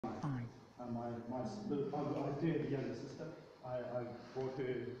I do have a younger sister. I brought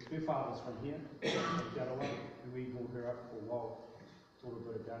her father's from here, Ngati Awa, and we brought her up for a while, taught her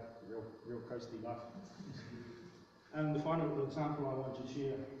a bit about real coasty life. And the final example I want to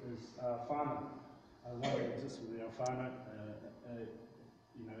share is whānau. One that exists within our whānau,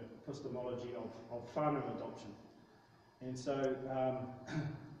 epistemology of whānau adoption. And so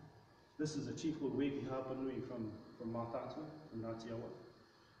this is a chief called Wepi Hapanui from Mātātua, from Ngati Awa.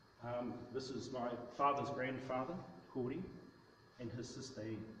 This is my father's grandfather, Kori, and his sister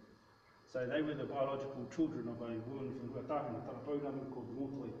Eni. So they were the biological children of a woman from Whakatane, Tarapaunanga, called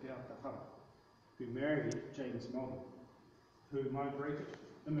Motoi Peatahara, who married James Melbourne, who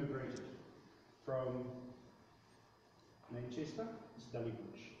immigrated from Manchester to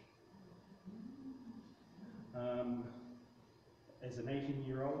Stellenbosch. As an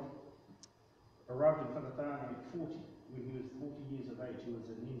 18-year-old, arrived in Whakatane at 40. When he was 40 years of age, he was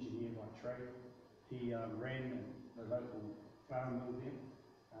an engineer by trade. He ran the local farm mill there,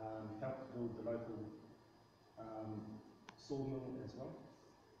 helped build the local sawmill as well,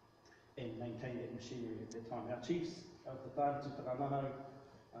 and maintained that machinery at that time. Our chiefs of the Tāne Tutaranano,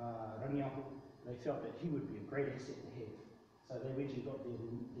 Rangiaho, they felt that he would be a great asset to have. So they went and got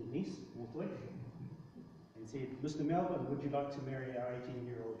their niece, Motoi, and said, Mr. Melbourne, would you like to marry our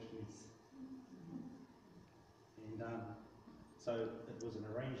 18-year-old niece? And so it was an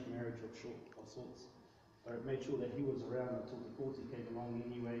arranged marriage of sorts, but it made sure that he was around until the courtie came along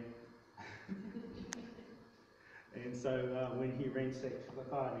anyway. And so when he ransacked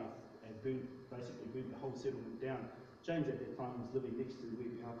Whakatane and basically burnt the whole settlement down, James at that time was living next to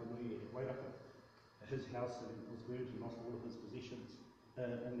Wepi Hapanui at Wairaka. His house was burnt, he lost all of his possessions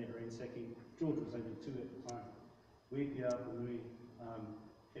in that ransacking. George was only 2 at the time. Wepi Hapanui,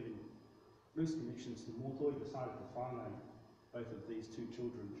 having loose connections to Motoi, decided to whānau both of these two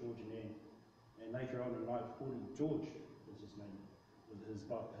children, George and Anne. And later on in life, George was his name, his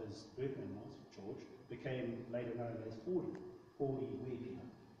birth name was George, became later known as Hori Wepi.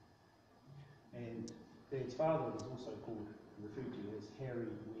 And Dad's father was also referred to as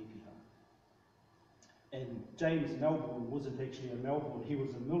Harry Wepi. And James Melbourne wasn't actually a Melbourne, he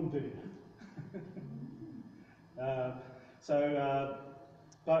was a Melbourne.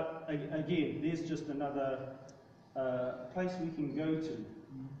 But again, there's just another place we can go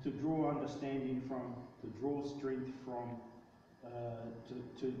to draw understanding from, to draw strength from,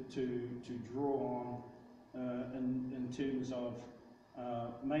 to draw on in terms of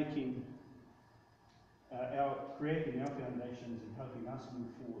creating our foundations and helping us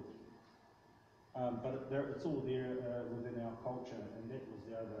move forward. But it's all there within our culture, and that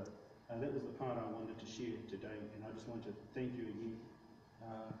was the part I wanted to share today. And I just want to thank you again,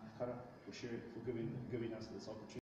 Kara, for giving us this opportunity.